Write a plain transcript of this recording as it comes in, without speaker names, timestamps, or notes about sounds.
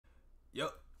Yep.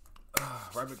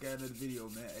 Right back at the video,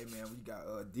 man. Hey, man, we got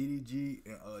DDG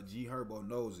and Herbo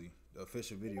Nosey, the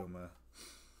official video, man.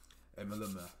 Hey, man,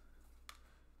 look, man.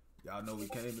 Y'all know we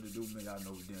came here to do, man. Y'all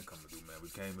know we didn't come to do, man. We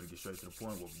came here to get straight to the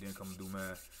point. What we didn't come to do,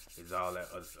 man, is all that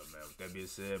other stuff, man. With that being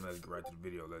said, man, let's get right to the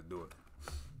video. Let's do it.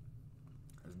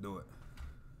 Let's do it.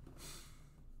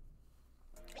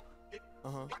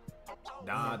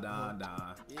 Don.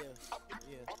 Yeah.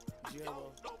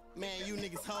 Herbo. Man, you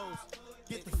niggas hoes.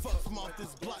 Get the fuck from off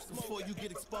this block before you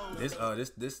get exposed.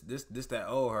 This that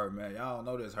old Herb, man. Y'all don't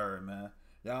know this Herb, man.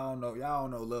 Y'all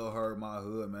don't know Lil Herb, My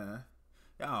Hood, man.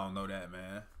 Y'all don't know that,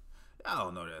 man. Y'all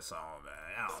don't know that song, man.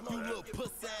 Y'all don't know that. Little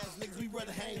puss ass niggas, we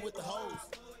rather hang with the hoes.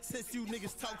 Since you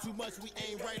niggas talk too much, we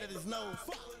aim right at his nose.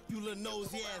 You little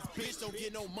nosy ass bitch, don't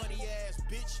get no money ass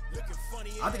bitch. Looking funny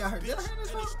ass I think I heard, bitch. Did I hear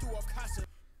this song? And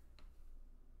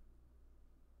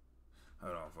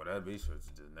Hold on, for that beat was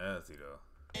just nasty though.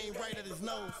 Ain't right at his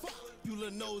nose. You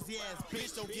little nosy ass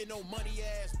bitch, don't get no money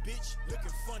ass bitch.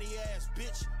 Looking funny ass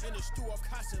bitch. In the stew of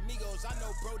Casamigos, I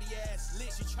know Brody ass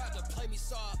lit. She tried to play me,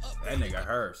 saw her up. That nigga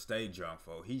Herb stay drunk,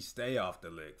 fo. He stay off the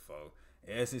lick, fo.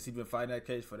 Ever since he been fighting that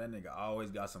case, for that nigga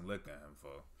always got some lick in him, fo.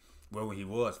 Well, when he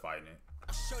was fighting it.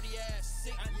 Shorty ass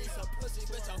sick, I need some pussy,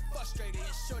 bitch. I'm frustrated.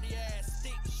 And shorty ass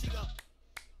sick, she gon'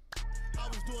 I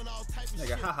was doing all type of nigga,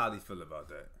 shit. how do you feel about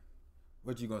that?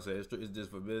 What you gonna say? It's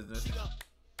just for business?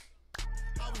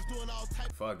 I was doing all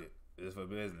type. Fuck it. It's for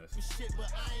business. Shit,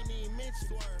 but I ain't even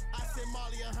mention. I sent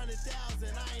Molly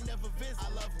 100,000. I ain't never visit. I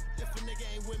love him. If a nigga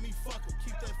ain't with me, fuck him.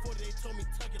 Keep that 40. They told me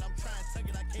tuck it. I'm trying to tuck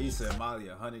it. I can't. He said Molly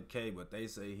 100K, but they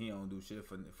say he don't do shit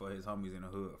for his homies in the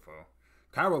hood, fo.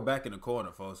 Cairo back in the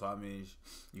corner, fo. So I mean,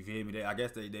 you feel me? I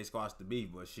guess they squashed the beef,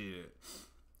 but shit.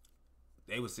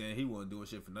 They was saying he wasn't doing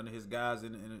shit for none of his guys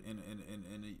in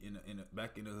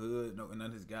back in the hood. No, none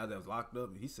of his guys that was locked up.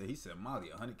 He said Molly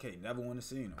 100K. Never want to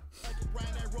see him. Ran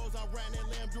that rose, I ran that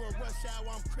lamb during rush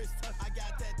hour. I'm Chris Tuck. I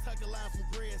got that tucker line from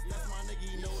Grizz. That's my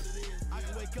nigga. You know what it is. I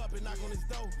can wake up and knock on his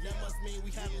door. That must mean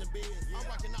we handling biz. I'm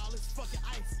rocking all this fucking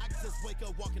ice. I can just wake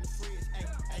up, walk in the fridge.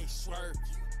 Hey, swerve.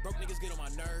 Broke niggas get on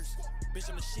my nerves. Bitch,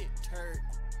 I'm the shit turd.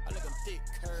 I look them thick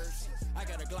curves. I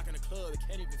got a Glock in the club, it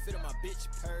can't even fit in my bitch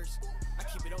purse. I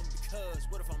keep it on because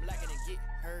what if I'm lacking and get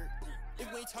hurt?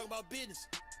 If we ain't talking about business,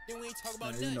 then we ain't talking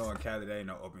about man, nothing. You know in Cali there ain't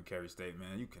no open carry state,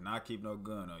 man. You cannot keep no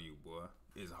gun on you, boy.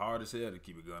 It's hard as hell to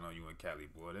keep a gun on you in Cali,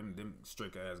 boy. Them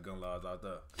strict ass gun laws out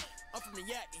there. I'm from the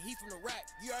yak and he from the rack.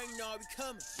 You already know I be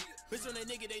coming. Bitch on that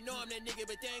nigga, they know I'm that nigga,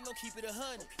 but they ain't gonna keep it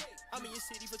 100. I'm in your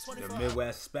city for 24 hours. The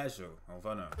Midwest special on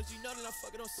fun of. But you know that I'm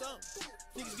fucking on something.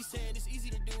 Niggas be saying it's easy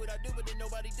to do what I do, but then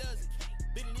nobody does it.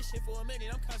 Been in this shit for a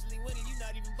minute, I'm constantly winning, you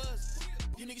not even buzzing.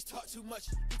 You niggas talk too much,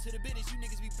 get to the business, you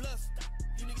niggas be bluffing.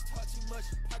 You niggas talk too much,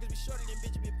 pockets be shorter than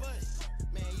Benjamin Button.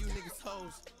 Man, you niggas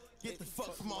hoes. Get the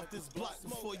fuck from off this block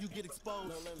before you get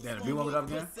exposed. Damn, if you want it up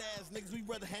again? Ass niggas, we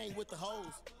rather hang with the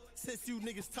hoes. Since you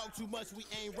niggas talk too much, we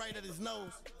aim right at his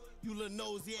nose. You little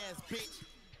nosy ass bitch.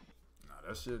 Nah,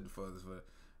 that shit for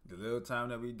the little time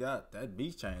that we got. That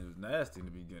beach change was nasty in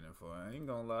the beginning, for I ain't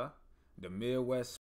gonna lie. The Midwest